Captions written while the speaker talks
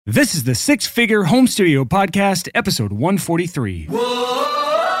This is the Six Figure Home Studio Podcast, episode 143. You're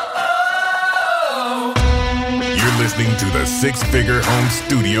listening to the Six Figure Home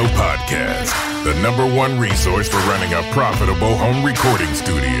Studio Podcast, the number one resource for running a profitable home recording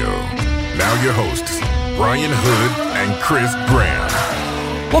studio. Now your hosts, Brian Hood and Chris Graham.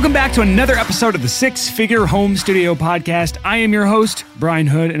 Welcome back to another episode of the Six Figure Home Studio Podcast. I am your host, Brian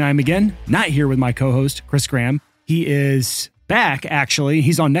Hood, and I'm again not here with my co-host, Chris Graham. He is back, actually.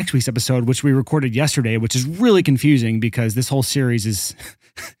 He's on next week's episode, which we recorded yesterday, which is really confusing because this whole series is...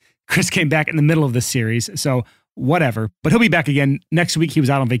 Chris came back in the middle of this series, so whatever. But he'll be back again next week. He was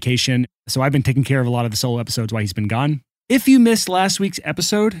out on vacation, so I've been taking care of a lot of the solo episodes while he's been gone. If you missed last week's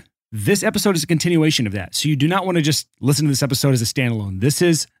episode, this episode is a continuation of that. So you do not want to just listen to this episode as a standalone. This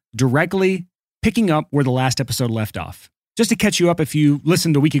is directly picking up where the last episode left off. Just to catch you up, if you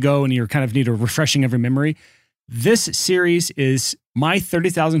listened a week ago and you're kind of need a refreshing of your memory, this series is my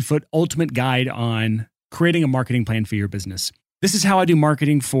 30,000 foot ultimate guide on creating a marketing plan for your business. This is how I do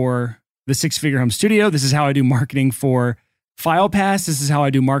marketing for the Six Figure Home Studio. This is how I do marketing for FilePass. This is how I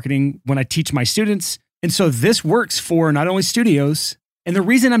do marketing when I teach my students. And so this works for not only studios. And the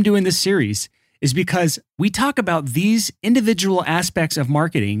reason I'm doing this series is because we talk about these individual aspects of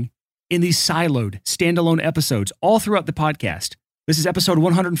marketing in these siloed, standalone episodes all throughout the podcast. This is episode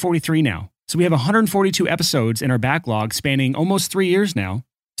 143 now. So we have 142 episodes in our backlog spanning almost 3 years now.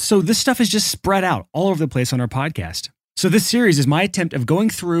 So this stuff is just spread out all over the place on our podcast. So this series is my attempt of going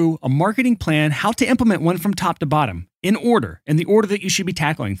through a marketing plan, how to implement one from top to bottom in the order that you should be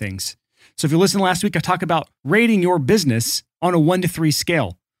tackling things. So if you listened last week, I talked about rating your business on a 1 to 3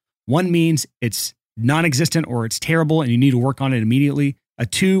 scale. 1 means it's non-existent or it's terrible and you need to work on it immediately. A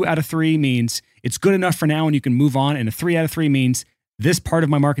 2 out of 3 means it's good enough for now and you can move on. And a 3 out of 3 means this part of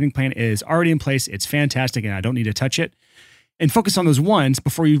my marketing plan is already in place. It's fantastic and I don't need to touch it. And focus on those 1s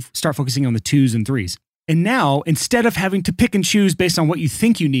before you start focusing on the 2s and 3s. And now, instead of having to pick and choose based on what you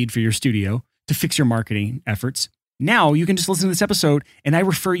think you need for your studio to fix your marketing efforts, now you can just listen to this episode and I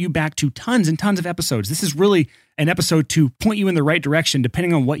refer you back to tons and tons of episodes. This is really an episode to point you in the right direction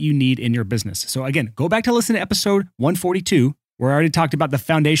depending on what you need in your business. So again, go back to listen to episode 142, where I already talked about the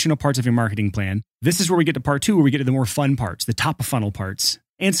foundational parts of your marketing plan. This is where we get to part 2, where we get to the more fun parts, the top of funnel parts,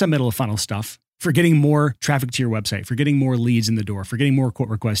 and some middle of funnel stuff for getting more traffic to your website, for getting more leads in the door, for getting more quote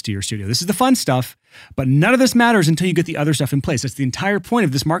requests to your studio. This is the fun stuff, but none of this matters until you get the other stuff in place. That's the entire point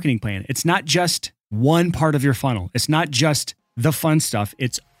of this marketing plan. It's not just one part of your funnel. It's not just the fun stuff.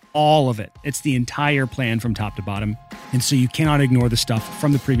 It's all of it. It's the entire plan from top to bottom. And so you cannot ignore the stuff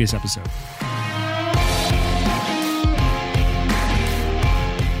from the previous episode.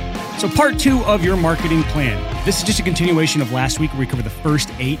 So part 2 of your marketing plan. This is just a continuation of last week where we covered the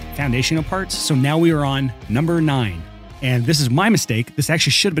first 8 foundational parts. So now we are on number 9. And this is my mistake. This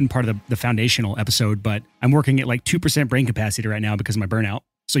actually should have been part of the foundational episode, but I'm working at like 2% brain capacity right now because of my burnout.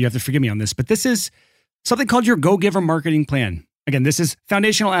 So you have to forgive me on this. But this is something called your Go-Giver marketing plan. Again, this is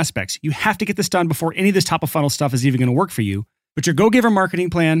foundational aspects. You have to get this done before any of this top of funnel stuff is even going to work for you. But your Go-Giver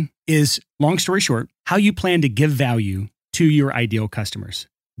marketing plan is, long story short, how you plan to give value to your ideal customers.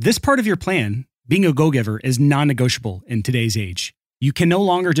 This part of your plan, being a go-giver, is non-negotiable in today's age. You can no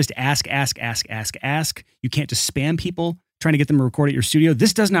longer just ask. You can't just spam people trying to get them to record at your studio.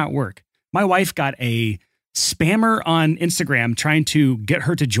 This does not work. My wife got a spammer on Instagram trying to get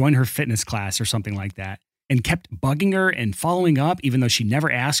her to join her fitness class or something like that and kept bugging her and following up even though she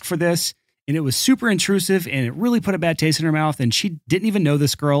never asked for this. And it was super intrusive and it really put a bad taste in her mouth and she didn't even know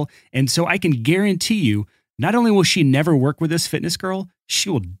this girl. And so I can guarantee you, not only will she never work with this fitness girl, she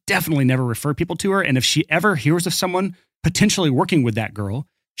will definitely never refer people to her. And if she ever hears of someone potentially working with that girl,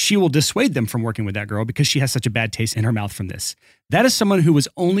 she will dissuade them from working with that girl because she has such a bad taste in her mouth from this. That is someone who was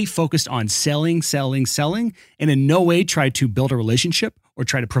only focused on selling, and in no way tried to build a relationship or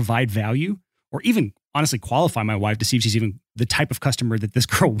try to provide value or even honestly qualify my wife to see if she's even the type of customer that this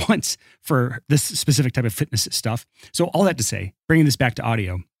girl wants for this specific type of fitness stuff. So all that to say, bringing this back to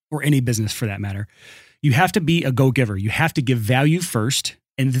audio or any business for that matter, you have to be a go-giver. You have to give value first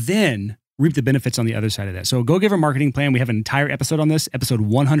and then reap the benefits on the other side of that. So a Go-Giver marketing plan, we have an entire episode on this, episode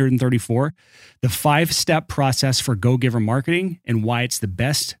 134, the 5-step process for Go-Giver marketing and why it's the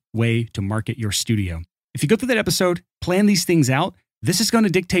best way to market your studio. If you go through that episode, plan these things out, this is going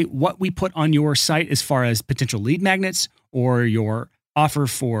to dictate what we put on your site as far as potential lead magnets or your offer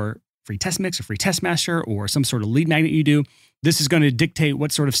for free test mix or free test master or some sort of lead magnet you do. This is going to dictate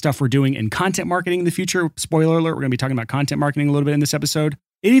what sort of stuff we're doing in content marketing in the future. Spoiler alert, we're going to be talking about content marketing a little bit in this episode.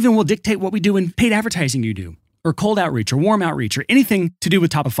 It even will dictate what we do in paid advertising you do. or cold outreach or warm outreach or anything to do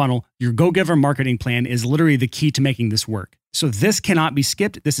with top of funnel, your Go-Giver marketing plan is literally the key to making this work. So this cannot be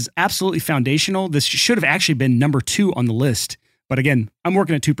skipped. This is absolutely foundational. This should have actually been number 2 on the list. But again, I'm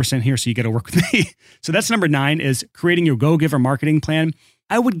working at 2% here, so you got to work with me. So that's number 9 is creating your Go-Giver marketing plan.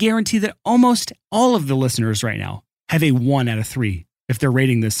 I would guarantee that almost all of the listeners right now have a 1 out of 3. If they're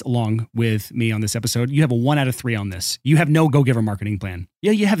rating this along with me on this episode, you have a 1 out of 3 on this. You have no Go-Giver marketing plan.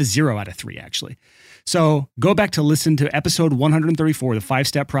 Yeah, you have a 0 out of 3 actually. So go back to listen to episode 134, the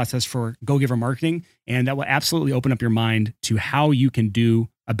 5-step process for Go-Giver marketing, and that will absolutely open up your mind to how you can do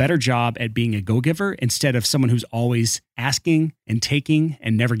a better job at being a go-giver instead of someone who's always asking and taking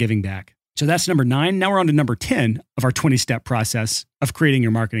and never giving back. So that's number 9. Now we're on to number 10 of our 20-step process of creating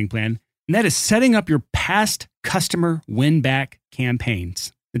your marketing plan. And that is setting up your past customer win-back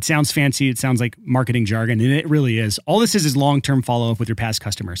campaigns. It sounds fancy. It sounds like marketing jargon, and it really is. All this is long-term follow-up with your past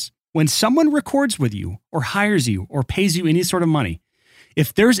customers. When someone records with you or hires you or pays you any sort of money,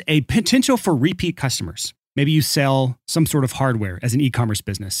 if there's a potential for repeat customers, maybe you sell some sort of hardware as an e-commerce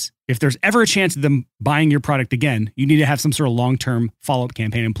business. If there's ever a chance of them buying your product again, you need to have some sort of long-term follow-up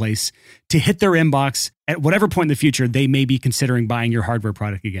campaign in place to hit their inbox at whatever point in the future they may be considering buying your hardware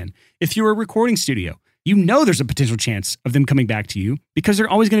product again. If you're a recording studio, you know there's a potential chance of them coming back to you because they're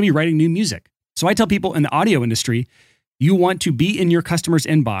always going to be writing new music. So I tell people in the audio industry, you want to be in your customer's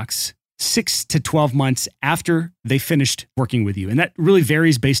inbox 6 to 12 months after they finished working with you. And that really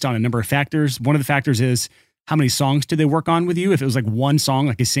varies based on a number of factors. One of the factors is how many songs did they work on with you? If it was like one song,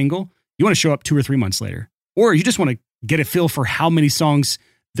 like a single, you want to show up 2 or 3 months later. Or you just want to get a feel for how many songs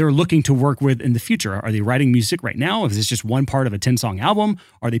they're looking to work with in the future. Are they writing music right now? Is this just one part of a 10-song album?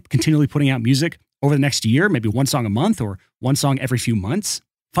 Are they continually putting out music over the next year, maybe 1 song a month or 1 song every few months?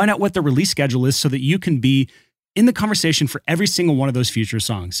 Find out what the release schedule is so that you can be in the conversation for every single one of those future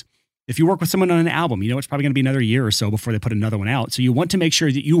songs. If you work with someone on an album, you know it's probably going to be another year or so before they put another one out. So you want to make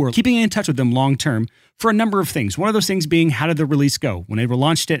sure that you are keeping in touch with them long-term for a number of things. One of those things being, how did the release go? When they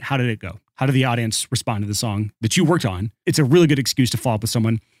launched it, how did it go? How did the audience respond to the song that you worked on? It's a really good excuse to follow up with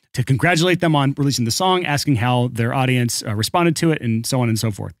someone, to congratulate them on releasing the song, asking how their audience responded to it, and so on and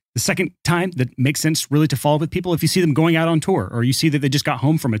so forth. The second time that makes sense really to follow up with people, if you see them going out on tour or you see that they just got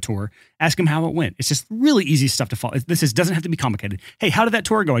home from a tour, ask them how it went. It's just really easy stuff to follow. Doesn't have to be complicated. Hey, how did that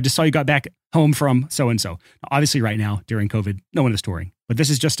tour go? I just saw you got back home from so-and-so. Now, obviously right now during COVID, no one is touring, but this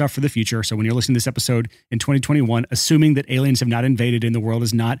is just stuff for the future. So when you're listening to this episode in 2021, assuming that aliens have not invaded and the world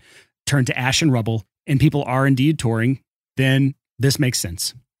has not turned to ash and rubble and people are indeed touring, then this makes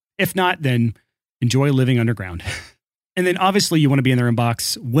sense. If not, then enjoy living underground. And then obviously you want to be in their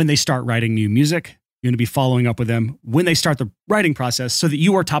inbox when they start writing new music. You want to be following up with them when they start the writing process so that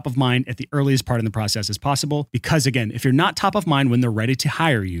you are top of mind at the earliest part in the process as possible. Because again, if you're not top of mind when they're ready to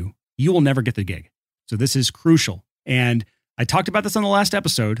hire you, you will never get the gig. So this is crucial. And I talked about this on the last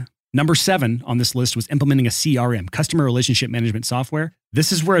episode. Number 7 on this list was implementing a CRM, customer relationship management software.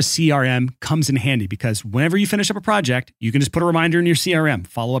 This is where a CRM comes in handy because whenever you finish up a project, you can just put a reminder in your CRM,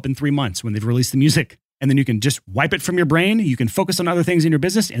 follow up in 3 months when they've released the music. And then you can just wipe it from your brain. You can focus on other things in your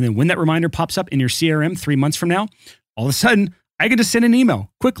business. And then when that reminder pops up in your CRM 3 months from now, all of a sudden, I can just send an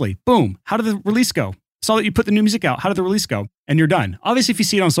email quickly. Boom. How did the release go? Saw that you put the new music out. How did the release go? And you're done. Obviously, if you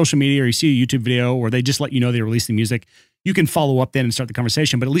see it on social media or you see a YouTube video or they just let you know they released the music, you can follow up then and start the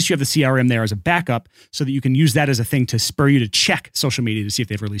conversation. But at least you have the CRM there as a backup so that you can use that as a thing to spur you to check social media to see if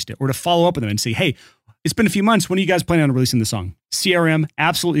they've released it or to follow up with them and say, hey, it's been a few months. When are you guys planning on releasing the song? CRM,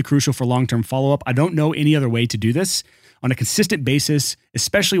 absolutely crucial for long-term follow-up. I don't know any other way to do this on a consistent basis,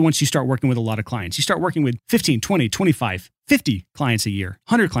 especially once you start working with a lot of clients. You start working with 15, 20, 25, 50 clients a year,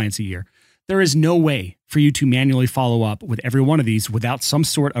 100 clients a year. There is no way for you to manually follow up with every one of these without some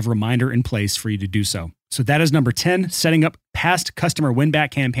sort of reminder in place for you to do so. So that is number 10, setting up past customer win-back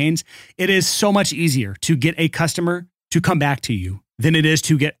campaigns. It is so much easier to get a customer to come back to you than it is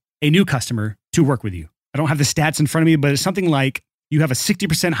to get a new customer to work with you. I don't have the stats in front of me, but it's something like you have a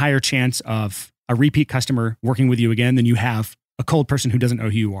 60% higher chance of a repeat customer working with you again than you have a cold person who doesn't know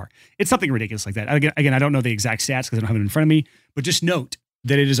who you are. It's something ridiculous like that. Again, I don't know the exact stats because I don't have it in front of me, but just note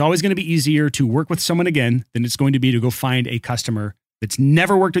that it is always going to be easier to work with someone again than it's going to be to go find a customer that's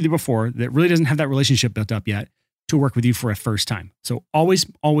never worked with you before, that really doesn't have that relationship built up yet, to work with you for a first time. So always,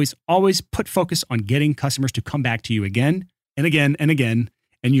 always, always put focus on getting customers to come back to you again and again and again.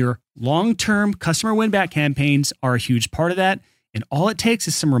 And your long-term customer win-back campaigns are a huge part of that. And all it takes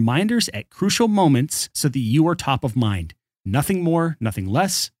is some reminders at crucial moments so that you are top of mind. Nothing more, nothing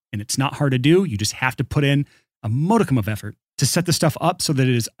less. And it's not hard to do. You just have to put in a modicum of effort to set the stuff up so that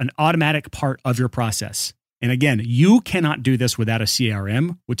it is an automatic part of your process. And again, you cannot do this without a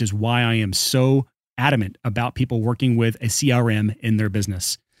CRM, which is why I am so adamant about people working with a CRM in their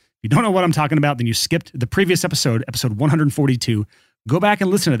business. If you don't know what I'm talking about, then you skipped the previous episode, episode 142. Go back and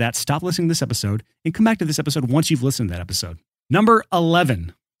listen to that. Stop listening to this episode and come back to this episode once you've listened to that episode. Number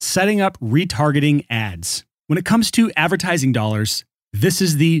 11, setting up retargeting ads. When it comes to advertising dollars, this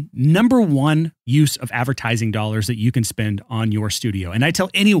is the number one use of advertising dollars that you can spend on your studio. And I tell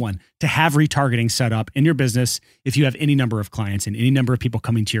anyone to have retargeting set up in your business if you have any number of clients and any number of people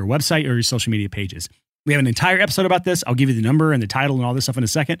coming to your website or your social media pages. We have an entire episode about this. I'll give you the number and the title and all this stuff in a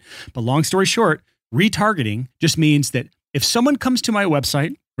second. But long story short, retargeting just means that if someone comes to my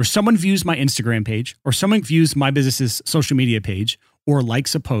website or someone views my Instagram page or someone views my business's social media page or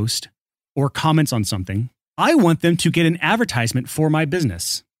likes a post or comments on something, I want them to get an advertisement for my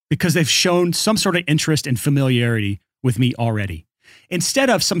business because they've shown some sort of interest and familiarity with me already. Instead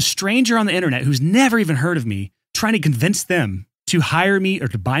of some stranger on the internet who's never even heard of me trying to convince them to hire me or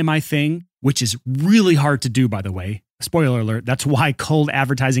to buy my thing, which is really hard to do, by the way. Spoiler alert, that's why cold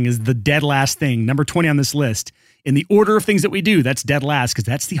advertising is the dead last thing, number 20 on this list. In the order of things that we do, that's dead last because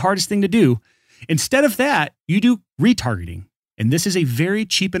that's the hardest thing to do. Instead of that, you do retargeting. And this is a very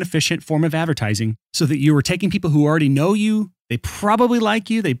cheap and efficient form of advertising so that you are taking people who already know you. They probably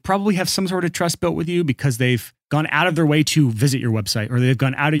like you. They probably have some sort of trust built with you because they've gone out of their way to visit your website or they've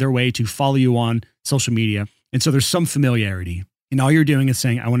gone out of their way to follow you on social media. And so there's some familiarity. And all you're doing is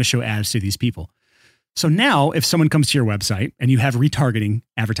saying, I want to show ads to these people. So now if someone comes to your website and you have retargeting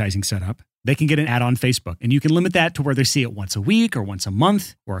advertising set up, they can get an ad on Facebook. And you can limit that to where they see it once a week or once a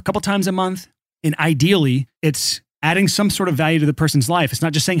month or a couple times a month. And ideally, it's adding some sort of value to the person's life. It's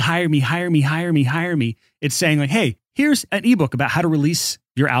not just saying, hire me, hire me, hire me, hire me. It's saying like, hey, here's an ebook about how to release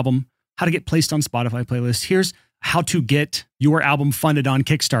your album, how to get placed on Spotify playlists. Here's how to get your album funded on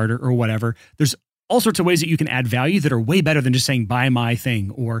Kickstarter or whatever. There's all sorts of ways that you can add value that are way better than just saying, buy my thing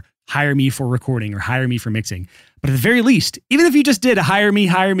or hire me for recording or hire me for mixing. But at the very least, even if you just did a hire me,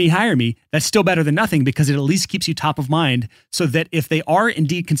 hire me, hire me, that's still better than nothing because it at least keeps you top of mind so that if they are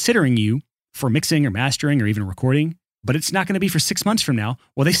indeed considering you for mixing or mastering or even recording, but it's not going to be for 6 months from now.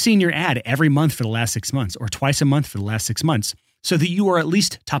 Well, they've seen your ad every month for the last 6 months or twice a month for the last 6 months so that you are at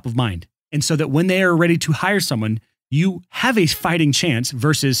least top of mind. And so that when they are ready to hire someone, you have a fighting chance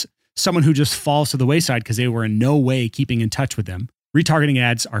versus someone who just falls to the wayside because they were in no way keeping in touch with them. Retargeting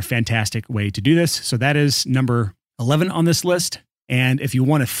ads are a fantastic way to do this. So that is number 11 on this list. And if you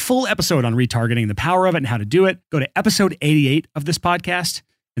want a full episode on retargeting, the power of it and how to do it, go to episode 88 of this podcast.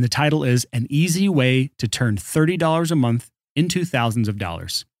 And the title is An Easy Way to Turn $30 a Month into Thousands of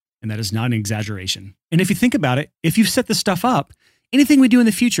Dollars. And that is not an exaggeration. And if you think about it, if you've set this stuff up, anything we do in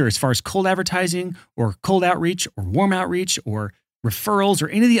the future as far as cold advertising or cold outreach or warm outreach or referrals or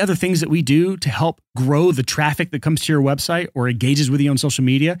any of the other things that we do to help grow the traffic that comes to your website or engages with you on social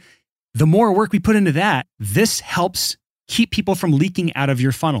media, the more work we put into that, this helps keep people from leaking out of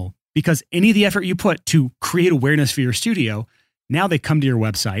your funnel because any of the effort you put to create awareness for your studio, now they come to your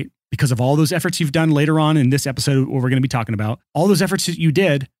website because of all those efforts you've done later on in this episode, what we're going to be talking about. All those efforts that you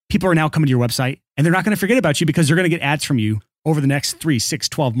did, people are now coming to your website and they're not going to forget about you because they're going to get ads from you over the next 3, 6,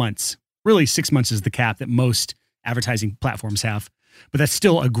 12 months. Really, 6 months is the cap that most advertising platforms have. But that's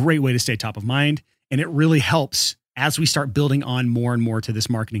still a great way to stay top of mind. And it really helps as we start building on more and more to this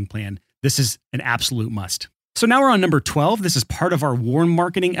marketing plan. This is an absolute must. So now we're on number 12. This is part of our warm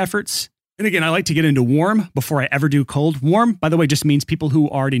marketing efforts. And again, I like to get into warm before I ever do cold. Warm, by the way, just means people who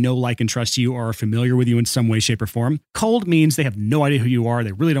already know, like, and trust you or are familiar with you in some way, shape, or form. Cold means they have no idea who you are.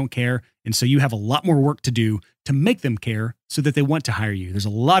 They really don't care. And so you have a lot more work to do to make them care so that they want to hire you. There's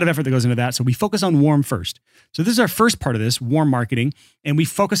a lot of effort that goes into that. So we focus on warm first. So this is our first part of this, warm marketing. And we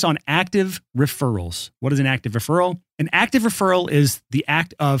focus on active referrals. What is an active referral? An active referral is the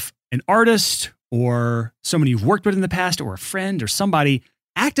act of an artist or someone you've worked with in the past or a friend or somebody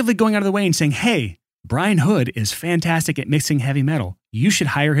actively going out of the way and saying, hey, Brian Hood is fantastic at mixing heavy metal. You should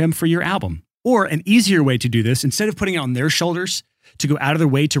hire him for your album. Or an easier way to do this, instead of putting it on their shoulders to go out of their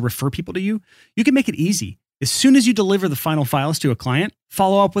way to refer people to you, you can make it easy. As soon as you deliver the final files to a client,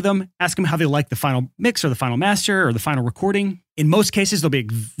 follow up with them, ask them how they like the final mix or the final master or the final recording. In most cases, they'll be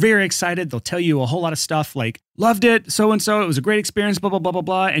very excited. They'll tell you a whole lot of stuff like, loved it, so-and-so, it was a great experience, blah, blah, blah, blah,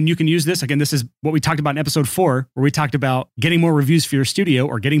 blah. And you can use this. Again, this is what we talked about in episode 4, where we talked about getting more reviews for your studio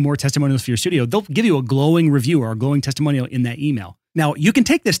or getting more testimonials for your studio. They'll give you a glowing review or a glowing testimonial in that email. Now, you can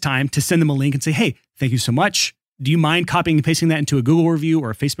take this time to send them a link and say, hey, thank you so much. Do you mind copying and pasting that into a Google review or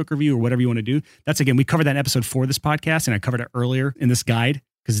a Facebook review or whatever you want to do? That's, again, we covered that in episode 4 of this podcast, and I covered it earlier in this guide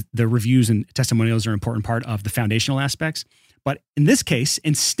because the reviews and testimonials are an important part of the foundational aspects. But in this case,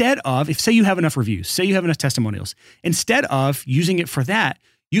 instead of, if say you have enough reviews, say you have enough testimonials, instead of using it for that,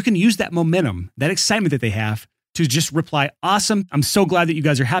 you can use that momentum, that excitement that they have to just reply, awesome. I'm so glad that you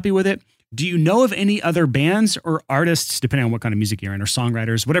guys are happy with it. Do you know of any other bands or artists, depending on what kind of music you're in, or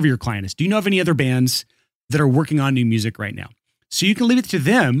songwriters, whatever your client is? Do you know of any other bands that are working on new music right now? So you can leave it to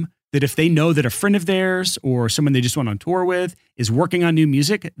them that if they know that a friend of theirs or someone they just went on tour with is working on new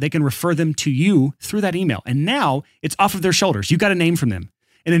music, they can refer them to you through that email. And now it's off of their shoulders. You got a name from them.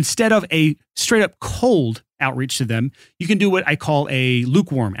 And instead of a straight up cold outreach to them, you can do what I call a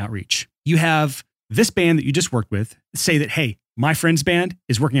lukewarm outreach. You have this band that you just worked with say that, hey, my friend's band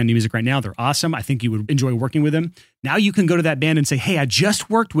is working on new music right now. They're awesome. I think you would enjoy working with them. Now you can go to that band and say, hey, I just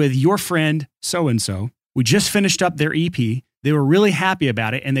worked with your friend so-and-so. We just finished up their EP. They were really happy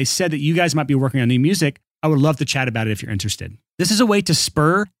about it. And they said that you guys might be working on new music. I would love to chat about it if you're interested. This is a way to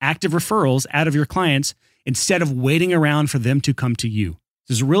spur active referrals out of your clients instead of waiting around for them to come to you.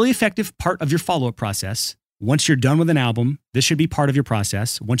 This is a really effective part of your follow-up process. Once you're done with an album, this should be part of your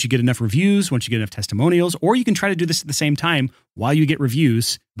process. Once you get enough reviews, once you get enough testimonials, or you can try to do this at the same time while you get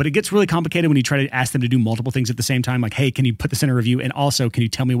reviews. But it gets really complicated when you try to ask them to do multiple things at the same time. Like, hey, can you put this in a review? And also, can you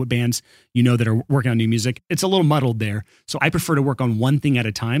tell me what bands you know that are working on new music? It's a little muddled there. So I prefer to work on one thing at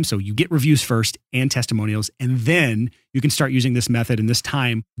a time. So you get reviews first and testimonials, and then you can start using this method and this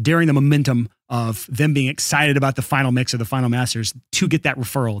time during the momentum of them being excited about the final mix or the final masters to get that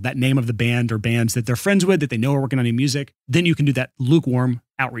referral, that name of the band or bands that they're friends with, that they know are working on new music. Then you can do that lukewarm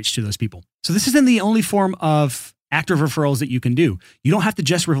outreach to those people. So this isn't the only form of active referrals that you can do. You don't have to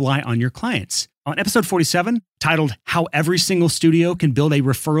just rely on your clients. On episode 47, titled How Every Single Studio Can Build a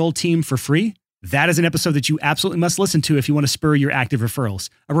Referral Team for Free, that is an episode that you absolutely must listen to if you want to spur your active referrals.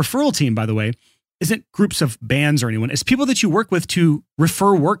 A referral team, by the way, isn't groups of bands or anyone. It's people that you work with to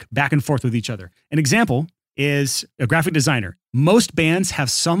refer work back and forth with each other. An example is a graphic designer. Most bands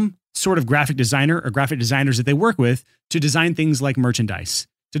have some sort of graphic designer or graphic designers that they work with to design things like merchandise,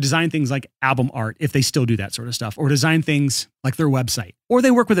 to design things like album art, if they still do that sort of stuff, or design things like their website. Or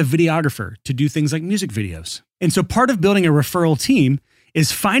they work with a videographer to do things like music videos. And so part of building a referral team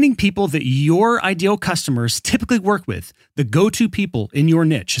is finding people that your ideal customers typically work with, the go-to people in your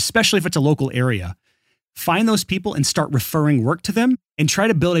niche, especially if it's a local area. Find those people and start referring work to them and try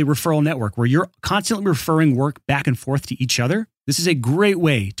to build a referral network where you're constantly referring work back and forth to each other. This is a great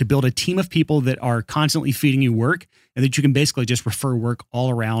way to build a team of people that are constantly feeding you work and that you can basically just refer work all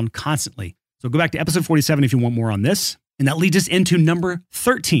around constantly. So go back to episode 47 if you want more on this. And that leads us into number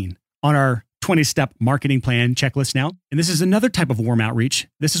 13 on our 20-step marketing plan checklist now. And this is another type of warm outreach.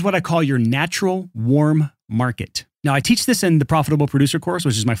 This is what I call your natural warm market. Now, I teach this in the Profitable Producer course,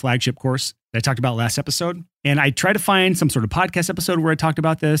 which is my flagship course that I talked about last episode. And I try to find some sort of podcast episode where I talked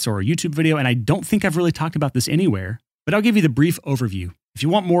about this or a YouTube video. And I don't think I've really talked about this anywhere, but I'll give you the brief overview. If you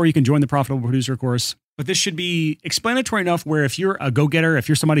want more, you can join the Profitable Producer course. But this should be explanatory enough where if you're a go-getter, if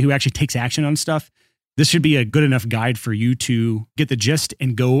you're somebody who actually takes action on stuff, this should be a good enough guide for you to get the gist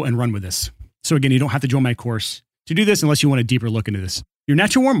and go and run with this. So again, you don't have to join my course to do this unless you want a deeper look into this. Your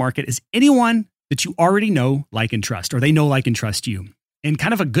natural warm market is anyone that you already know, like, and trust, or they know, like, and trust you. And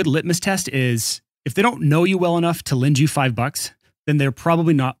kind of a good litmus test is if they don't know you well enough to lend you $5, then they're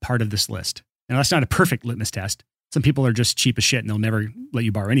probably not part of this list. Now, that's not a perfect litmus test. Some people are just cheap as shit and they'll never let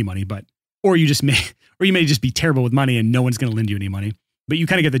you borrow any money, or you may just be terrible with money and no one's going to lend you any money. But you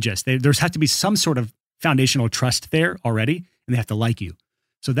kind of get the gist. There's has to be some sort of foundational trust there already, and they have to like you.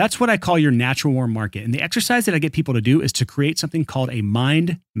 So that's what I call your natural warm market. And the exercise that I get people to do is to create something called a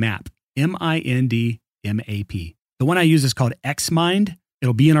mind map, MINDMAP. The one I use is called XMind.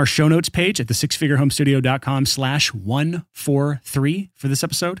 It'll be in our show notes page at the sixfigurehomestudio.com/143 for this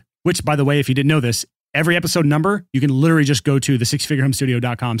episode, which, by the way, if you didn't know this, every episode number, you can literally just go to the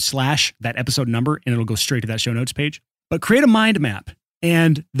sixfigurehomestudio.com/that episode number, and it'll go straight to that show notes page. But create a mind map.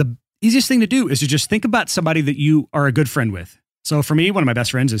 And the easiest thing to do is to just think about somebody that you are a good friend with. So for me, one of my best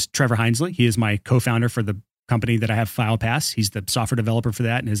friends is Trevor Hinesley. He is my co-founder for the company that I have, FilePass. He's the software developer for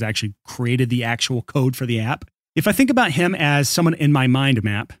that and has actually created the actual code for the app. If I think about him as someone in my mind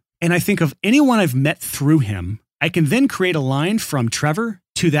map, and I think of anyone I've met through him, I can then create a line from Trevor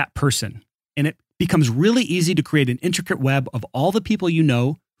to that person. And it becomes really easy to create an intricate web of all the people you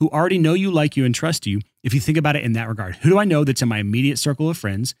know who already know you, like you, and trust you, if you think about it in that regard. Who do I know that's in my immediate circle of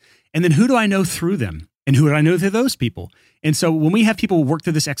friends? And then who do I know through them? And who do I know through those people? And so when we have people work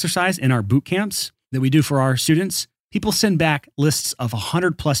through this exercise in our boot camps that we do for our students, people send back lists of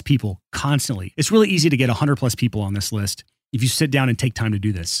 100 plus people constantly. It's really easy to get 100 plus people on this list if you sit down and take time to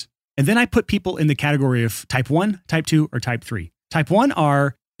do this. And then I put people in the category of type 1, type 2, or type 3. Type 1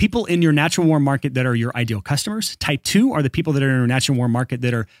 are people in your natural warm market that are your ideal customers. Type 2 are the people that are in your natural warm market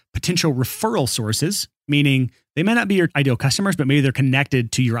that are potential referral sources. meaning they may not be your ideal customers, but maybe they're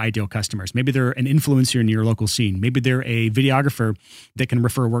connected to your ideal customers. Maybe they're an influencer in your local scene. Maybe they're a videographer that can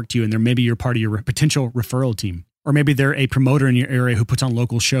refer work to you, and they're maybe you're part of your potential referral team. Or maybe they're a promoter in your area who puts on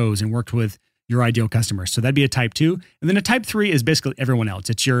local shows and worked with your ideal customers. So that'd be a type 2. And then a type 3 is basically everyone else.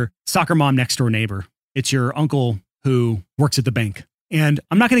 It's your soccer mom next door neighbor. It's your uncle who works at the bank. And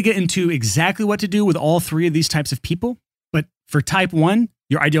I'm not going to get into exactly what to do with all 3 of these types of people, but for type 1,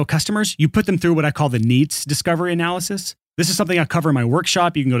 your ideal customers, you put them through what I call the needs discovery analysis. This is something I cover in my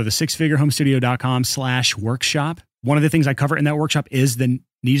workshop. You can go to the sixfigurehomestudio.com/workshop. One of the things I cover in that workshop is the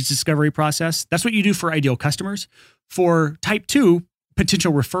needs discovery process. That's what you do for ideal customers. For type 2,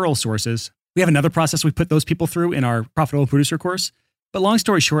 potential referral sources, we have another process we put those people through in our Profitable Producer course. But long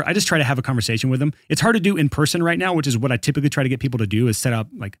story short, I just try to have a conversation with them. It's hard to do in person right now, which is what I typically try to get people to do, is set up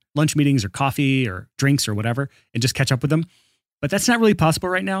like lunch meetings or coffee or drinks or whatever and just catch up with them. But that's not really possible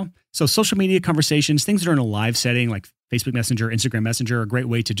right now. So social media conversations, things that are in a live setting like Facebook Messenger, Instagram Messenger are a great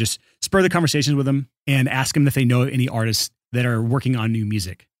way to just spur the conversations with them and ask them if they know any artists that are working on new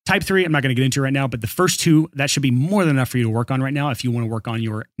music. Type 3, I'm not going to get into right now, but the first 2, that should be more than enough for you to work on right now if you want to work on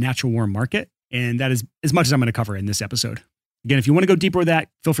your natural warm market. And that is as much as I'm going to cover in this episode. Again, if you want to go deeper with that,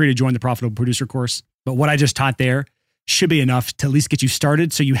 feel free to join the Profitable Producer course. But what I just taught there should be enough to at least get you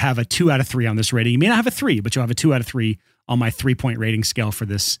started. So you have a 2 out of 3 on this rating. You may not have a 3, but you'll have a 2 out of 3 on my 3-point rating scale for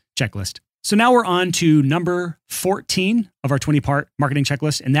this checklist. So now we're on to number 14 of our 20-part marketing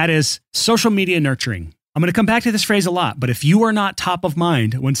checklist, and that is social media nurturing. I'm going to come back to this phrase a lot, but if you are not top of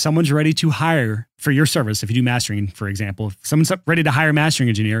mind when someone's ready to hire for your service, if you do mastering, for example, if someone's ready to hire a mastering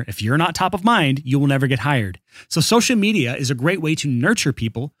engineer, if you're not top of mind, you will never get hired. So social media is a great way to nurture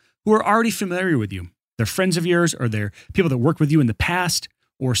people who are already familiar with you. They're friends of yours, or they're people that worked with you in the past,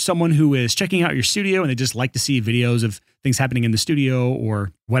 or someone who is checking out your studio and they just like to see videos of things happening in the studio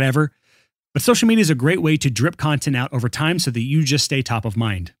or whatever. But social media is a great way to drip content out over time so that you just stay top of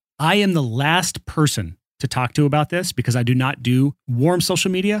mind. I am the last person to talk to about this because I do not do warm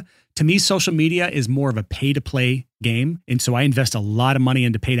social media. To me, social media is more of a pay-to-play game. And so I invest a lot of money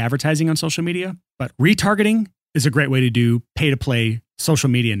into paid advertising on social media. But retargeting is a great way to do pay-to-play social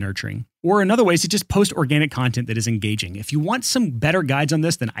media nurturing. Or another way is to just post organic content that is engaging. If you want some better guides on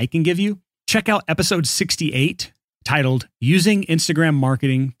this than I can give you, check out episode 68 titled Using Instagram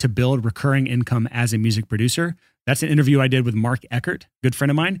Marketing to Build Recurring Income as a Music Producer. That's an interview I did with Mark Eckert, good friend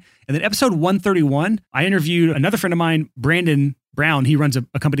of mine. And then episode 131, I interviewed another friend of mine, Brandon Brown. He runs a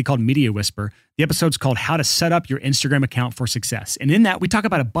company called Media Whisper. The episode's called How to Set Up Your Instagram Account for Success. And in that, we talk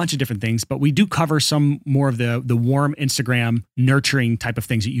about a bunch of different things, but we do cover some more of the warm Instagram nurturing type of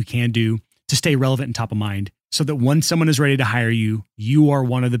things that you can do to stay relevant and top of mind so that when someone is ready to hire you, you are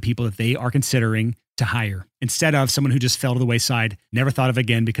one of the people that they are considering to hire instead of someone who just fell to the wayside, never thought of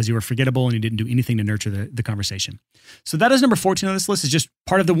again because you were forgettable and you didn't do anything to nurture the conversation. So that is number 14 on this list. Is just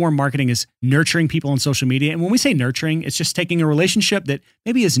part of the warm marketing is nurturing people on social media. And when we say nurturing, it's just taking a relationship that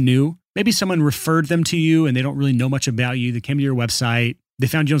maybe is new. Maybe someone referred them to you and they don't really know much about you. They came to your website. They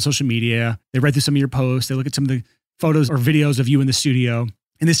found you on social media. They read through some of your posts. They look at some of the photos or videos of you in the studio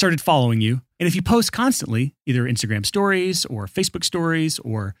and they started following you. And if you post constantly, either Instagram stories or Facebook stories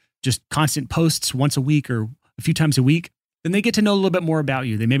or just constant posts once a week or a few times a week, then they get to know a little bit more about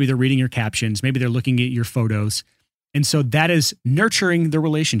you. Maybe they're reading your captions, maybe they're looking at your photos. And so that is nurturing the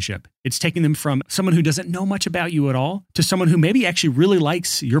relationship. It's taking them from someone who doesn't know much about you at all to someone who maybe actually really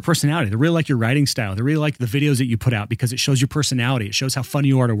likes your personality. They really like your writing style. They really like the videos that you put out because it shows your personality. It shows how fun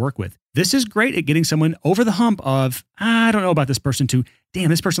you are to work with. This is great at getting someone over the hump of, I don't know about this person, to, damn,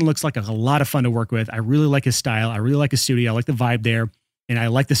 this person looks like a lot of fun to work with. I really like his style. I really like his studio. I like the vibe there. And I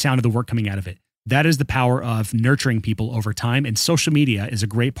like the sound of the work coming out of it. That is the power of nurturing people over time. And social media is a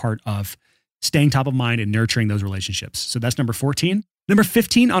great part of staying top of mind and nurturing those relationships. So that's number 14. Number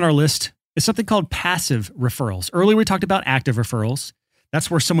 15 on our list is something called passive referrals. Earlier, we talked about active referrals.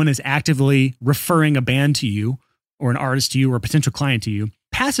 That's where someone is actively referring a band to you or an artist to you or a potential client to you.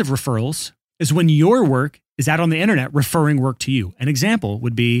 Passive referrals is when your work is out on the internet referring work to you. An example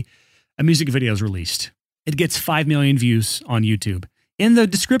would be a music video is released. It gets 5 million views on YouTube. In the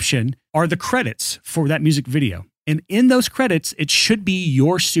description are the credits for that music video. And in those credits, it should be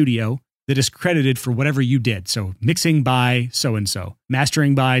your studio that is credited for whatever you did. So mixing by so-and-so,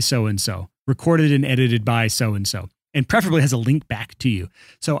 mastering by so-and-so, recorded and edited by so-and-so, and preferably has a link back to you.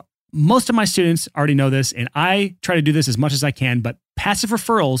 So most of my students already know this, and I try to do this as much as I can, but passive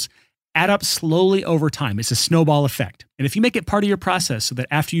referrals add up slowly over time. It's a snowball effect. And if you make it part of your process so that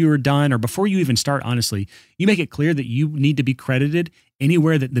after you are done or before you even start, honestly, you make it clear that you need to be credited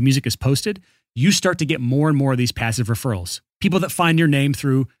anywhere that the music is posted, you start to get more and more of these passive referrals. People that find your name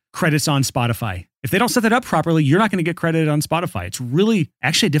through credits on Spotify. If they don't set that up properly, you're not going to get credited on Spotify. It's really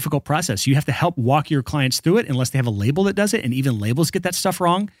actually a difficult process. You have to help walk your clients through it unless they have a label that does it, and even labels get that stuff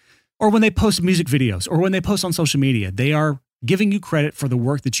wrong. Or when they post music videos or when they post on social media, they are giving you credit for the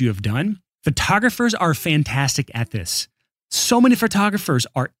work that you have done. Photographers are fantastic at this. So many photographers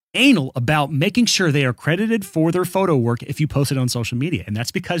are anal about making sure they are credited for their photo work if you post it on social media. And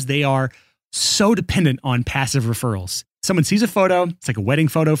that's because they are so dependent on passive referrals. Someone sees a photo, it's like a wedding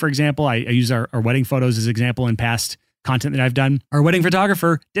photo, for example. I use our wedding photos as an example in past content that I've done. Our wedding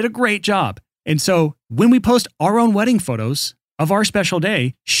photographer did a great job. And so when we post our own wedding photos of our special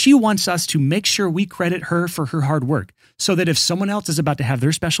day, she wants us to make sure we credit her for her hard work so that if someone else is about to have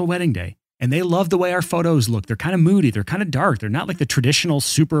their special wedding day and they love the way our photos look, they're kind of moody, they're kind of dark, they're not like the traditional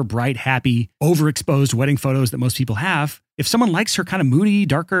super bright, happy, overexposed wedding photos that most people have. If someone likes her kind of moody,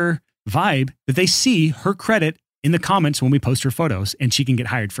 darker vibe, that they see her credit in the comments when we post her photos and she can get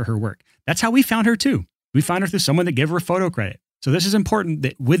hired for her work. That's how we found her too. We found her through someone that gave her a photo credit. So this is important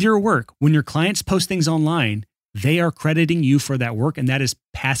that with your work, when your clients post things online, they are crediting you for that work, and that is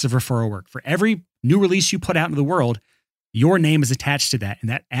passive referral work. For every new release you put out into the world, your name is attached to that, and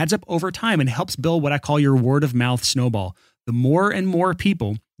that adds up over time and helps build what I call your word of mouth snowball. The more and more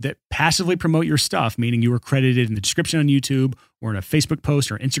people that passively promote your stuff, meaning you were credited in the description on YouTube or in a Facebook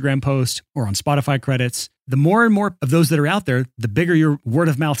post or Instagram post or on Spotify credits, the more and more of those that are out there, the bigger your word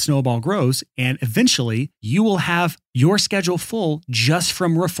of mouth snowball grows. And eventually you will have your schedule full just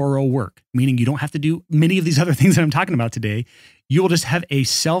from referral work, meaning you don't have to do many of these other things that I'm talking about today. You will just have a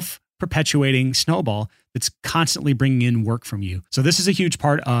self-perpetuating snowball that's constantly bringing in work from you. So this is a huge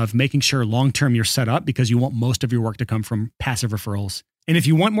part of making sure long-term you're set up because you want most of your work to come from passive referrals. And if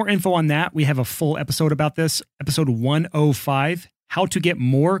you want more info on that, we have a full episode about this, episode 105, how to get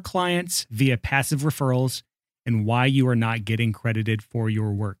more clients via passive referrals and why you are not getting credited for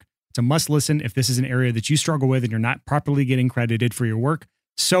your work. It's a must listen if this is an area that you struggle with and you're not properly getting credited for your work,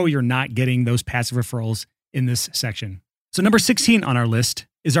 so you're not getting those passive referrals in this section. So number 16 on our list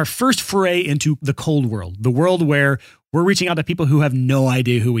is our first foray into the cold world, the world where we're reaching out to people who have no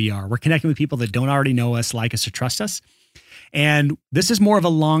idea who we are. We're connecting with people that don't already know us, like us, or trust us. And this is more of a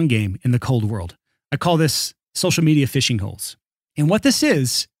long game in the cold world. I call this social media fishing holes. And what this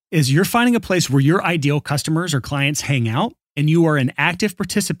is you're finding a place where your ideal customers or clients hang out, and you are an active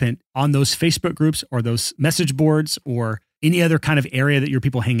participant on those Facebook groups or those message boards or any other kind of area that your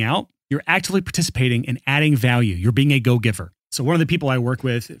people hang out. You're actively participating and adding value. You're being a go-giver. So one of the people I work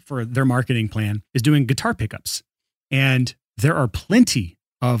with for their marketing plan is doing guitar pickups. And there are plenty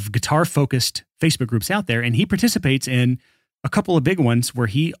of guitar-focused Facebook groups out there, and he participates in a couple of big ones where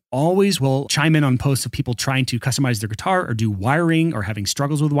he always will chime in on posts of people trying to customize their guitar or do wiring or having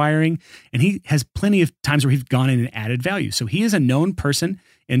struggles with wiring. And he has plenty of times where he's gone in and added value. So he is a known person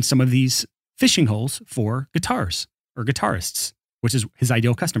in some of these fishing holes for guitars or guitarists, which is his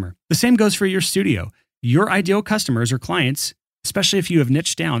ideal customer. The same goes for your studio. Your ideal customers or clients, especially if you have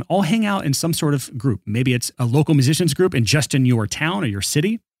niched down, all hang out in some sort of group. Maybe it's a local musicians group and just in your town or your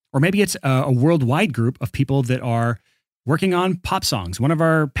city, or maybe it's a worldwide group of people that are working on pop songs. One of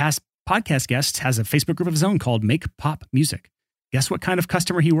our past podcast guests has a Facebook group of his own called Make Pop Music. Guess what kind of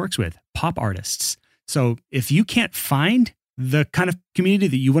customer he works with? Pop artists. So if you can't find the kind of community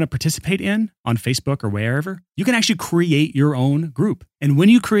that you want to participate in on Facebook or wherever, you can actually create your own group. And when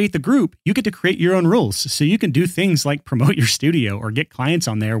you create the group, you get to create your own rules. So you can do things like promote your studio or get clients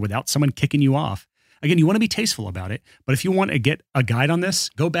on there without someone kicking you off. Again, you want to be tasteful about it. But if you want to get a guide on this,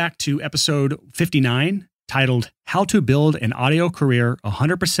 go back to episode 59, titled How to Build an Audio Career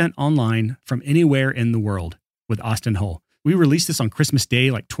 100% Online from Anywhere in the World with Austin Hull. We released this on Christmas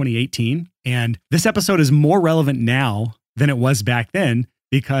Day, like 2018. And this episode is more relevant now than it was back then,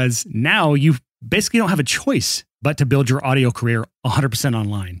 because now you basically don't have a choice but to build your audio career 100%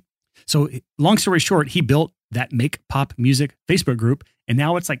 online. So long story short, he built that Make Pop Music Facebook group, and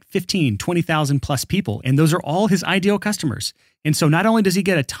now it's like 15, 20,000 plus people. And those are all his ideal customers. And so not only does he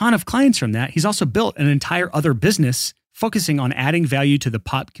get a ton of clients from that, he's also built an entire other business focusing on adding value to the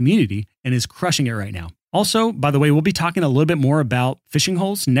pop community and is crushing it right now. Also, by the way, we'll be talking a little bit more about fishing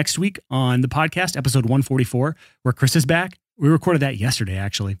holes next week on the podcast, episode 144, where Chris is back. We recorded that yesterday,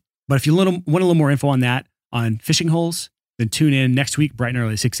 actually. But if you want a little more info on that, on fishing holes, then tune in next week, bright and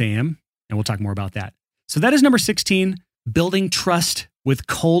early at 6 a.m., and we'll talk more about that. So that is number 16, building trust with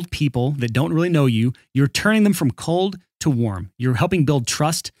cold people that don't really know you. You're turning them from cold to warm. You're helping build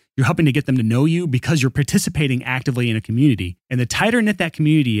trust. You're helping to get them to know you because you're participating actively in a community. And the tighter knit that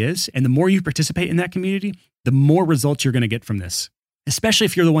community is, and the more you participate in that community, the more results you're going to get from this, especially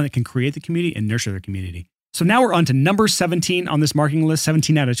if you're the one that can create the community and nurture the community. So now we're on to number 17 on this marketing list,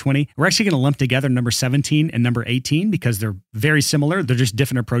 17 out of 20. We're actually going to lump together number 17 and number 18 because they're very similar. They're just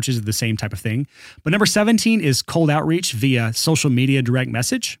different approaches of the same type of thing. But number 17 is cold outreach via social media direct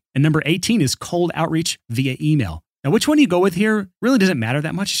message. And number 18 is cold outreach via email. Now, which one you go with here really doesn't matter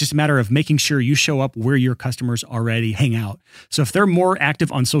that much. It's just a matter of making sure you show up where your customers already hang out. So if they're more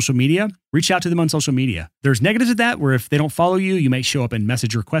active on social media, reach out to them on social media. There's negatives of that where if they don't follow you, you may show up in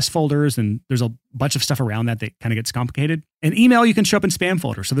message request folders, and there's a bunch of stuff around that kind of gets complicated. And email, you can show up in spam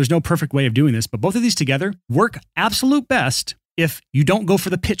folders. So there's no perfect way of doing this, but both of these together work absolute best if you don't go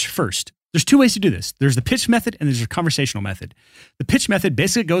for the pitch first. There's two ways to do this. There's the pitch method and there's a conversational method. The pitch method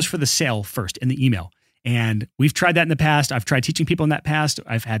basically goes for the sale first in the email. And we've tried that in the past. I've tried teaching people in that past.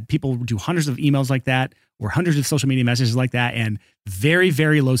 I've had people do hundreds of emails like that or hundreds of social media messages like that, and very,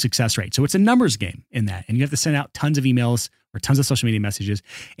 very low success rate. So it's a numbers game in that. And you have to send out tons of emails or tons of social media messages.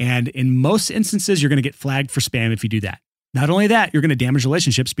 And in most instances, you're going to get flagged for spam if you do that. Not only that, you're going to damage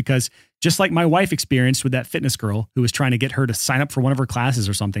relationships because just like my wife experienced with that fitness girl who was trying to get her to sign up for one of her classes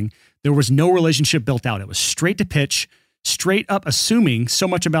or something, there was no relationship built out. It was straight to pitch, straight up assuming so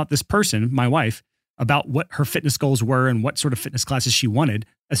much about this person, my wife, about what her fitness goals were and what sort of fitness classes she wanted,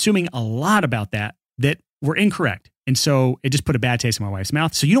 assuming a lot about that were incorrect. And so it just put a bad taste in my wife's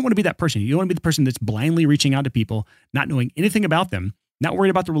mouth. So you don't want to be that person. You don't want to be the person that's blindly reaching out to people, not knowing anything about them, not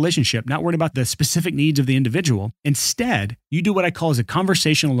worried about the relationship, not worried about the specific needs of the individual. Instead, you do what I call as a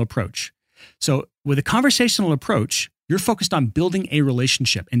conversational approach. So with a conversational approach, you're focused on building a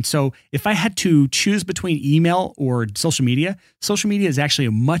relationship. And so if I had to choose between email or social media is actually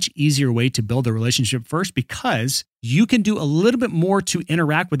a much easier way to build a relationship first because you can do a little bit more to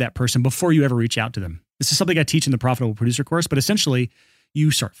interact with that person before you ever reach out to them. This is something I teach in the Profitable Producer course, but essentially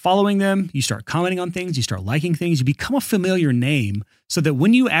you start following them, you start commenting on things, you start liking things, you become a familiar name so that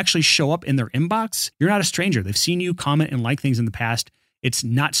when you actually show up in their inbox, you're not a stranger. They've seen you comment and like things in the past. It's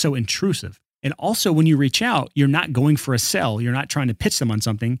not so intrusive. And also when you reach out, you're not going for a sell. You're not trying to pitch them on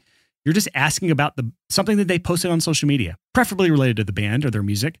something. You're just asking about something that they posted on social media, preferably related to the band or their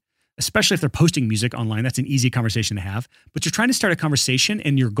music, especially if they're posting music online. That's an easy conversation to have. But you're trying to start a conversation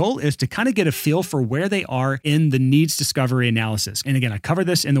and your goal is to kind of get a feel for where they are in the needs discovery analysis. And again, I covered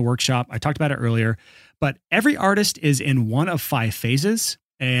this in the workshop. I talked about it earlier, but every artist is in one of 5 phases.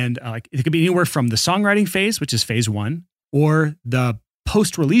 And it could be anywhere from the songwriting phase, which is phase 1, or the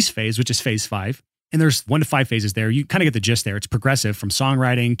post-release phase, which is phase 5. And there's 1 to 5 phases there. You kind of get the gist there. It's progressive from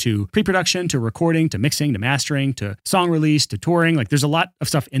songwriting to pre-production to recording to mixing to mastering to song release to touring. Like there's a lot of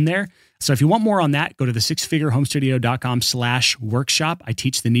stuff in there. So if you want more on that, go to the sixfigurehomestudio.com/workshop. I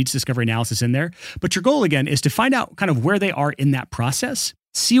teach the needs discovery analysis in there. But your goal again is to find out kind of where they are in that process,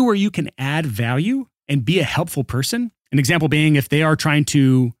 see where you can add value and be a helpful person. An example being if they are trying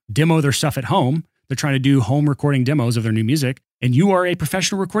to demo their stuff at home, they're trying to do home recording demos of their new music, and you are a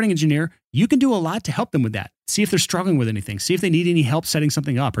professional recording engineer, you can do a lot to help them with that. See if they're struggling with anything. See if they need any help setting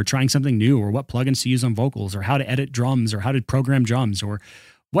something up or trying something new or what plugins to use on vocals or how to edit drums or how to program drums or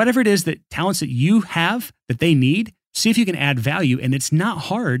whatever it is that talents that you have that they need. See if you can add value. And it's not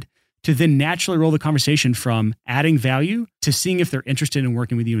hard to then naturally roll the conversation from adding value to seeing if they're interested in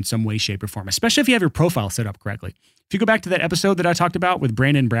working with you in some way, shape, or form, especially if you have your profile set up correctly. If you go back to that episode that I talked about with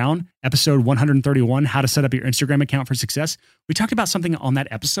Brandon Brown, episode 131, how to set up your Instagram account for success, we talked about something on that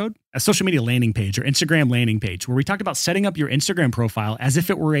episode, a social media landing page or Instagram landing page, where we talked about setting up your Instagram profile as if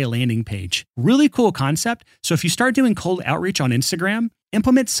it were a landing page. Really cool concept. So if you start doing cold outreach on Instagram,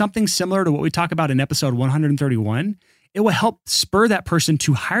 implement something similar to what we talk about in episode 131. It will help spur that person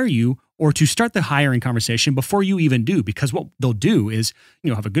to hire you or to start the hiring conversation before you even do, because what they'll do is,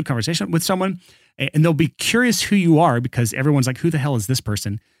 have a good conversation with someone and they'll be curious who you are because everyone's like, who the hell is this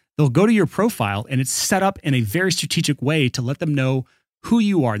person? They'll go to your profile and it's set up in a very strategic way to let them know who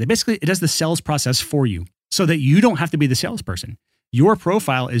you are. It does the sales process for you so that you don't have to be the salesperson. Your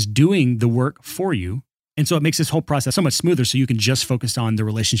profile is doing the work for you. And so it makes this whole process so much smoother so you can just focus on the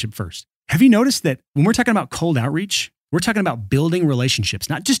relationship first. Have you noticed that when we're talking about cold outreach, we're talking about building relationships,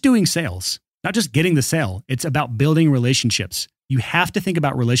 not just doing sales, not just getting the sale. It's about building relationships. You have to think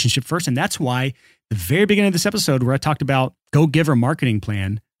about relationship first. And that's why the very beginning of this episode where I talked about Go-Giver marketing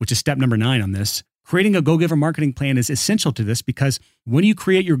plan, which is step number 9 on this, creating a Go-Giver marketing plan is essential to this because when you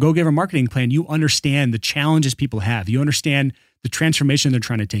create your Go-Giver marketing plan, you understand the challenges people have. You understand the transformation they're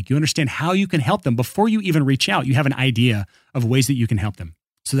trying to take. You understand how you can help them before you even reach out. You have an idea of ways that you can help them.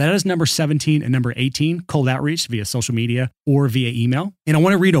 So that is number 17 and number 18, cold outreach via social media or via email. And I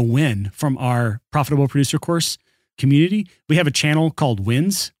want to read a win from our Profitable Producer course community. We have a channel called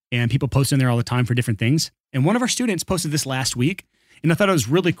Wins and people post in there all the time for different things. And one of our students posted this last week and I thought it was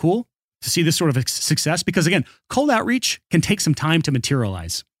really cool. to see this sort of success? Because again, cold outreach can take some time to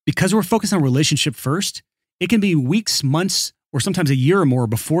materialize. Because we're focused on relationship first, it can be weeks, months, or sometimes a year or more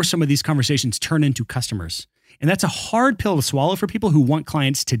before some of these conversations turn into customers. And that's a hard pill to swallow for people who want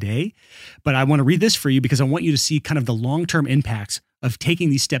clients today. But I want to read this for you because I want you to see kind of the long-term impacts of taking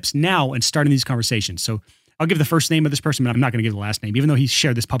these steps now and starting these conversations. So I'll give the first name of this person, but I'm not going to give the last name, even though he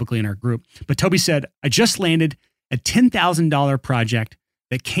shared this publicly in our group. But Toby said, I just landed a $10,000 project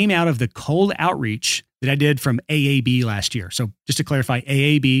that came out of the cold outreach that I did from AAB last year. So just to clarify,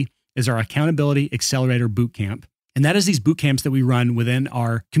 AAB is our Accountability Accelerator Bootcamp. And that is these boot camps that we run within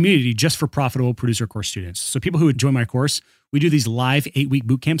our community just for profitable producer course students. So people who would join my course, we do these live 8-week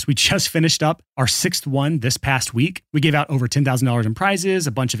boot camps. We just finished up our 6th one this past week. We gave out over $10,000 in prizes,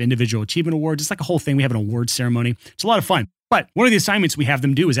 a bunch of individual achievement awards. It's like a whole thing. We have an awards ceremony. It's a lot of fun. But one of the assignments we have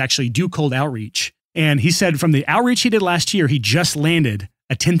them do is actually do cold outreach. And he said from the outreach he did last year, he just landed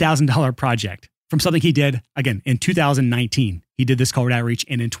a $10,000 project from something he did, again, in 2019. He did this cold outreach.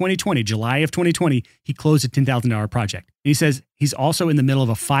 And in 2020, July of 2020, he closed a $10,000 project. And he says he's also in the middle of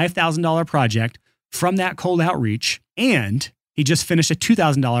a $5,000 project from that cold outreach. And he just finished a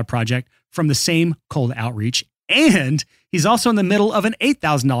 $2,000 project from the same cold outreach. And he's also in the middle of an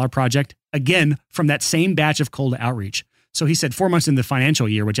 $8,000 project, again, from that same batch of cold outreach. So he said 4 months in the financial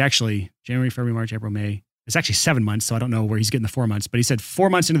year, which actually January, February, March, April, May, it's actually 7 months, so I don't know where he's getting the 4 months, but he said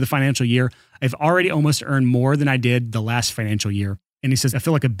 4 months into the financial year, I've already almost earned more than I did the last financial year. And he says, I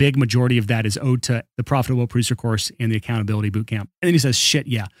feel like a big majority of that is owed to the Profitable Producer course and the Accountability Bootcamp. And then he says, shit,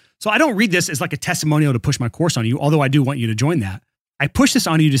 yeah. So I don't read this as like a testimonial to push my course on you, although I do want you to join that. I push this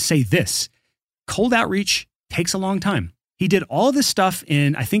on you to say this: cold outreach takes a long time. He did all this stuff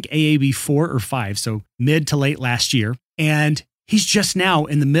in, I think, AAB 4 or 5, so mid to late last year. And he's just now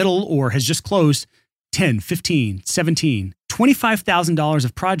in the middle or has just closed 10, 15, 17, $25,000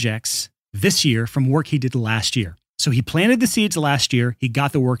 of projects this year from work he did last year. So he planted the seeds last year. He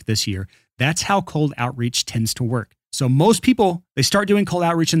got the work this year. That's how cold outreach tends to work. So most people, they start doing cold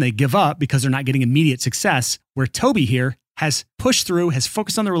outreach and they give up because they're not getting immediate success, where Toby here has pushed through, has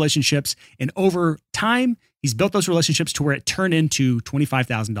focused on the relationships, and over time, he's built those relationships to where it turned into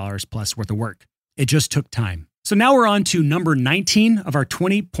 $25,000 plus worth of work. It just took time. So now we're on to number 19 of our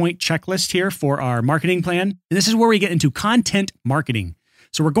 20-point checklist here for our marketing plan. And this is where we get into content marketing.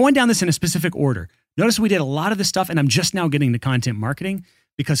 So we're going down this in a specific order. Notice we did a lot of this stuff, and I'm just now getting to content marketing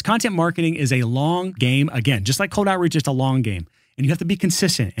because content marketing is a long game. Again, just like cold outreach, it's a long game. And you have to be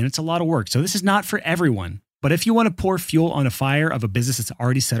consistent, and it's a lot of work. So this is not for everyone. But if you want to pour fuel on a fire of a business that's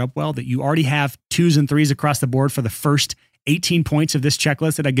already set up well, that you already have 2s and 3s across the board for the first 18 points of this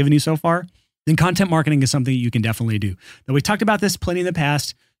checklist that I've given you so far, then content marketing is something you can definitely do. Now, we talked about this plenty in the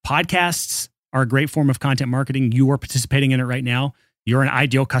past. Podcasts are a great form of content marketing. You are participating in it right now. You're an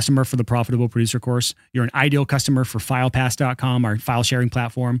ideal customer for the Profitable Producer course. You're an ideal customer for FilePass.com, our file sharing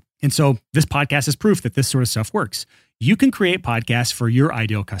platform. And so this podcast is proof that this sort of stuff works. You can create podcasts for your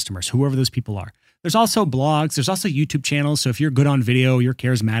ideal customers, whoever those people are. There's also blogs. There's also YouTube channels. So if you're good on video, you're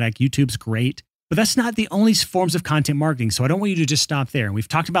charismatic, YouTube's great. But that's not the only forms of content marketing. So I don't want you to just stop there. And we've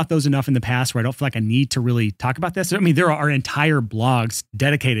talked about those enough in the past where I don't feel like I need to really talk about this. I mean, there are entire blogs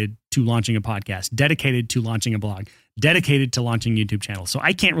dedicated to launching a podcast, dedicated to launching a blog, dedicated to launching YouTube channels. So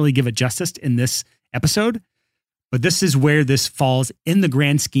I can't really give it justice in this episode, but this is where this falls in the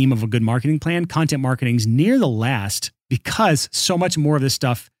grand scheme of a good marketing plan. Content marketing's near the last because so much more of this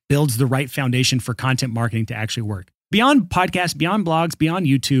stuff builds the right foundation for content marketing to actually work. Beyond podcasts, beyond blogs, beyond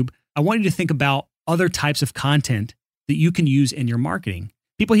YouTube, I want you to think about other types of content that you can use in your marketing.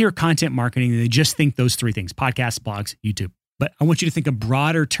 People hear content marketing and they just think those 3 things: podcasts, blogs, YouTube. But I want you to think a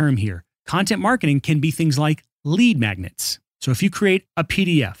broader term here. Content marketing can be things like lead magnets. So if you create a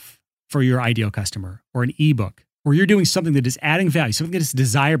PDF for your ideal customer or an ebook, or you're doing something that is adding value, something that is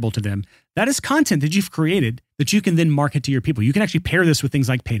desirable to them, that is content that you've created that you can then market to your people. You can actually pair this with things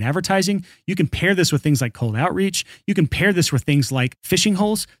like paid advertising. You can pair this with things like cold outreach. You can pair this with things like fishing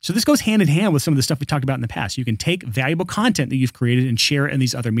holes. So this goes hand in hand with some of the stuff we talked about in the past. You can take valuable content that you've created and share it in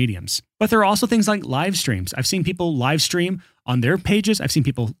these other mediums. But there are also things like live streams. I've seen people live stream on their pages. I've seen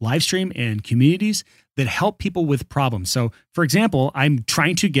people live stream in communities that help people with problems. So for example, I'm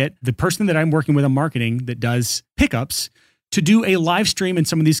trying to get the person that I'm working with on marketing that does pickups to do a live stream in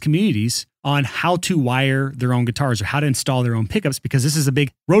some of these communities on how to wire their own guitars or how to install their own pickups, because this is a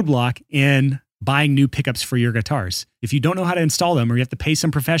big roadblock in buying new pickups for your guitars. If you don't know how to install them, or you have to pay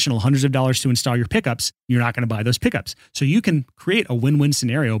some professional hundreds of dollars to install your pickups, you're not going to buy those pickups. So you can create a win-win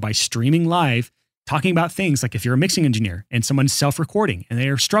scenario by streaming live, talking about things like if you're a mixing engineer and someone's self-recording and they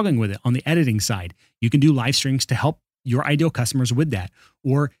are struggling with it on the editing side, you can do live streams to help your ideal customers with that.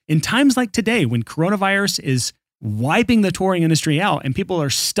 Or in times like today, when coronavirus is wiping the touring industry out and people are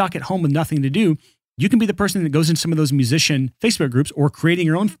stuck at home with nothing to do, you can be the person that goes in some of those musician Facebook groups or creating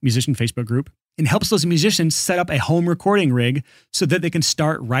your own musician Facebook group and helps those musicians set up a home recording rig so that they can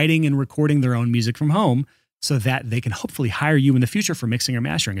start writing and recording their own music from home so that they can hopefully hire you in the future for mixing or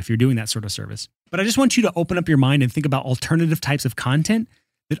mastering if you're doing that sort of service. But I just want you to open up your mind and think about alternative types of content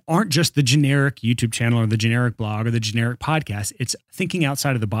that aren't just the generic YouTube channel or the generic blog or the generic podcast. It's thinking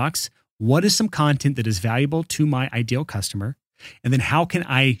outside of the box. What is some content that is valuable to my ideal customer? And then how can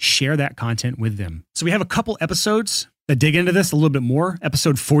I share that content with them? So we have a couple episodes that dig into this a little bit more.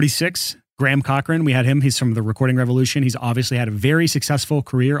 Episode 46, Graham Cochran, we had him. He's from the Recording Revolution. He's obviously had a very successful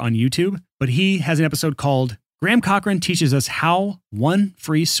career on YouTube, but he has an episode called Graham Cochran Teaches Us How One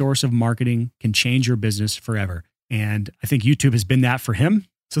Free Source of Marketing Can Change Your Business Forever. And I think YouTube has been that for him.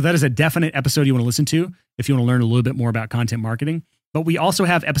 So that is a definite episode you want to listen to if you want to learn a little bit more about content marketing. But we also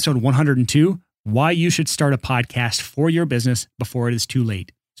have episode 102, Why You Should Start a Podcast for Your Business Before It Is Too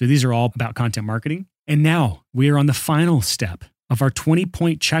Late. So these are all about content marketing. And now we are on the final step of our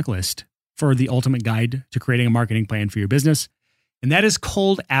 20-point checklist for the ultimate guide to creating a marketing plan for your business. And that is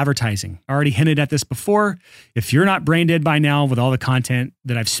cold advertising. I already hinted at this before. If you're not brain dead by now with all the content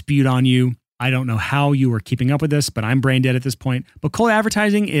that I've spewed on you, I don't know how you are keeping up with this, but I'm brain dead at this point. But cold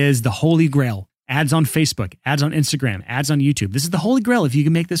advertising is the holy grail. Ads on Facebook, ads on Instagram, ads on YouTube. This is the holy grail if you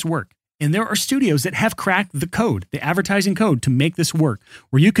can make this work. And there are studios that have cracked the code, the advertising code to make this work,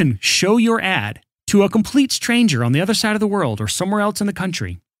 where you can show your ad to a complete stranger on the other side of the world or somewhere else in the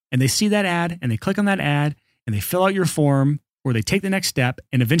country. And they see that ad and they click on that ad and they fill out your form or they take the next step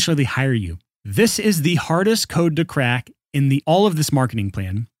and eventually they hire you. This is the hardest code to crack in all of this marketing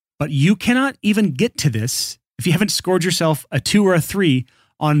plan. But you cannot even get to this if you haven't scored yourself a 2 or a 3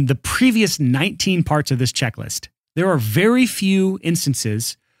 on the previous 19 parts of this checklist. There are very few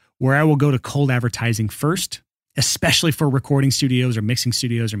instances where I will go to cold advertising first, especially for recording studios or mixing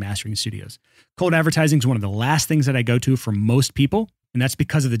studios or mastering studios. Cold advertising is one of the last things that I go to for most people, and that's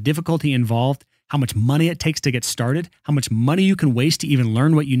because of the difficulty involved, how much money it takes to get started, how much money you can waste to even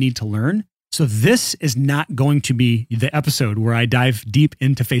learn what you need to learn. So this is not going to be the episode where I dive deep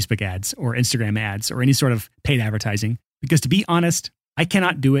into Facebook ads or Instagram ads or any sort of paid advertising, because to be honest, I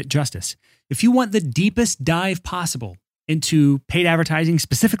cannot do it justice. If you want the deepest dive possible into paid advertising,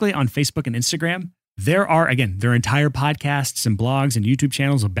 specifically on Facebook and Instagram, there are entire podcasts and blogs and YouTube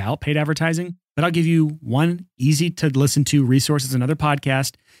channels about paid advertising, but I'll give you one easy to listen to resource as another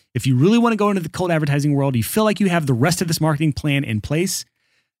podcast. If you really want to go into the cold advertising world, you feel like you have the rest of this marketing plan in place,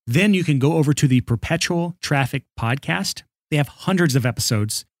 then you can go over to the Perpetual Traffic Podcast. They have hundreds of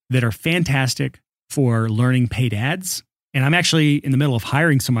episodes that are fantastic for learning paid ads. And I'm actually in the middle of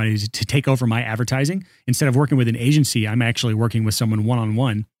hiring somebody to take over my advertising. Instead of working with an agency, I'm actually working with someone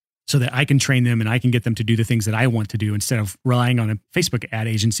one-on-one so that I can train them and I can get them to do the things that I want to do instead of relying on a Facebook ad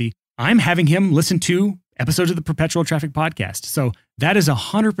agency. I'm having him listen to episodes of the Perpetual Traffic Podcast. So that is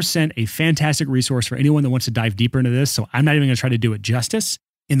 100% a fantastic resource for anyone that wants to dive deeper into this. So I'm not even going to try to do it justice.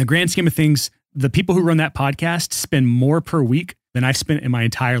 In the grand scheme of things, the people who run that podcast spend more per week than I've spent in my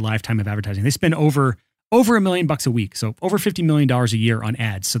entire lifetime of advertising. They spend over $1 million a week. So over $50 million a year on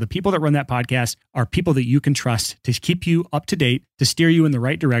ads. So the people that run that podcast are people that you can trust to keep you up to date, to steer you in the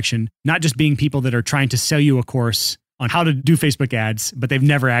right direction, not just being people that are trying to sell you a course on how to do Facebook ads, but they've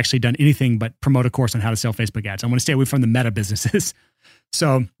never actually done anything but promote a course on how to sell Facebook ads. I want to stay away from the meta businesses.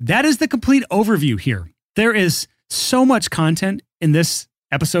 So that is the complete overview here. There is so much content in this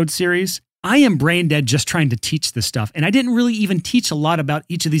episode series. I am brain dead just trying to teach this stuff. And I didn't really even teach a lot about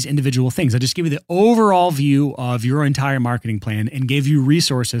each of these individual things. I just gave you the overall view of your entire marketing plan and gave you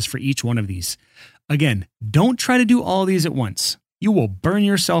resources for each one of these. Again, don't try to do all of these at once. You will burn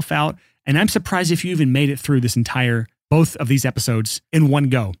yourself out. And I'm surprised if you even made it through both of these episodes in one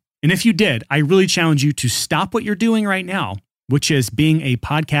go. And if you did, I really challenge you to stop what you're doing right now, which is being a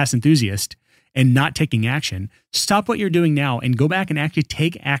podcast enthusiast and not taking action. Stop what you're doing now and go back and actually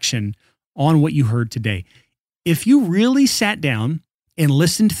take action on what you heard today. If you really sat down and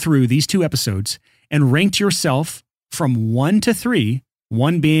listened through these 2 episodes and ranked yourself from 1 to 3,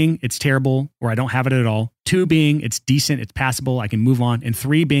 1 being it's terrible or I don't have it at all, 2 being it's decent, it's passable, I can move on, and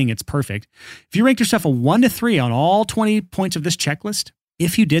 3 being it's perfect. If you ranked yourself a 1 to 3 on all 20 points of this checklist,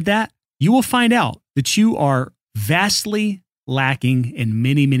 if you did that, you will find out that you are vastly lacking in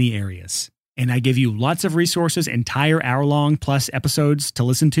many, many areas. And I give you lots of resources, entire hour-long plus episodes to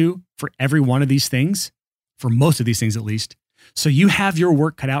listen to for every one of these things, for most of these things at least. So you have your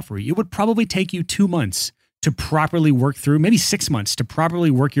work cut out for you. It would probably take you 2 months to properly work through, maybe 6 months to properly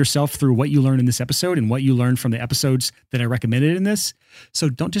work yourself through what you learned in this episode and what you learned from the episodes that I recommended in this. So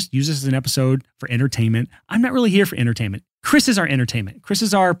don't just use this as an episode for entertainment. I'm not really here for entertainment. Chris is our entertainment. Chris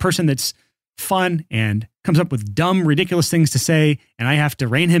is our person that's fun and comes up with dumb, ridiculous things to say. And I have to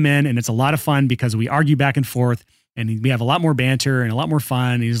rein him in. And it's a lot of fun because we argue back and forth and we have a lot more banter and a lot more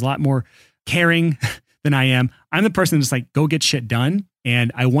fun. He's a lot more caring than I am. I'm the person that's like, go get shit done.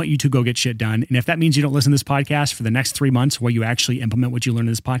 And I want you to go get shit done. And if that means you don't listen to this podcast for the next 3 months where you actually implement what you learned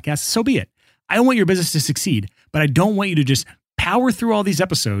in this podcast, so be it. I want your business to succeed, but I don't want you to just power through all these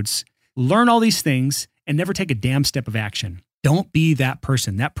episodes, learn all these things, and never take a damn step of action. Don't be that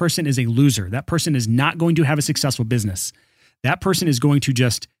person. That person is a loser. That person is not going to have a successful business. That person is going to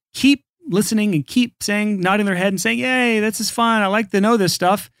just keep listening and keep saying, nodding their head and saying, yay, this is fun. I like to know this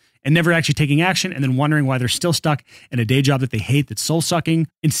stuff. And never actually taking action and then wondering why they're still stuck in a day job that they hate, that's soul-sucking,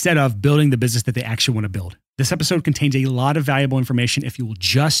 instead of building the business that they actually want to build. This episode contains a lot of valuable information if you will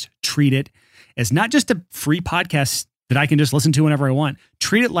just treat it as not just a free podcast that I can just listen to whenever I want.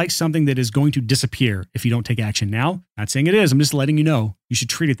 Treat it like something that is going to disappear if you don't take action now. Not saying it is, I'm just letting you know you should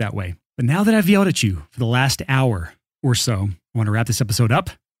treat it that way. But now that I've yelled at you for the last hour or so, I want to wrap this episode up.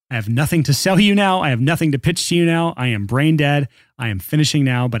 I have nothing to sell you now. I have nothing to pitch to you now. I am brain dead. I am finishing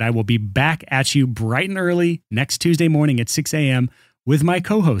now, but I will be back at you bright and early next Tuesday morning at 6 a.m. with my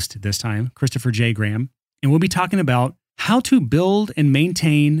co-host this time, Christopher J. Graham. And we'll be talking about how to build and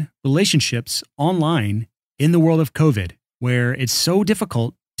maintain relationships online in the world of COVID, where it's so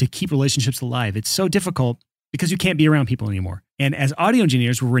difficult to keep relationships alive. It's so difficult because you can't be around people anymore. And as audio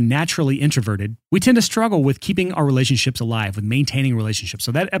engineers, where we're naturally introverted, we tend to struggle with keeping our relationships alive, with maintaining relationships.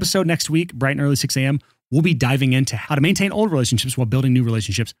 So that episode next week, bright and early 6 a.m., we'll be diving into how to maintain old relationships while building new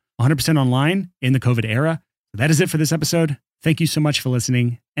relationships 100% online in the COVID era. So that is it for this episode. Thank you so much for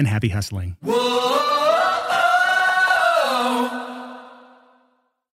listening and happy hustling. Whoa!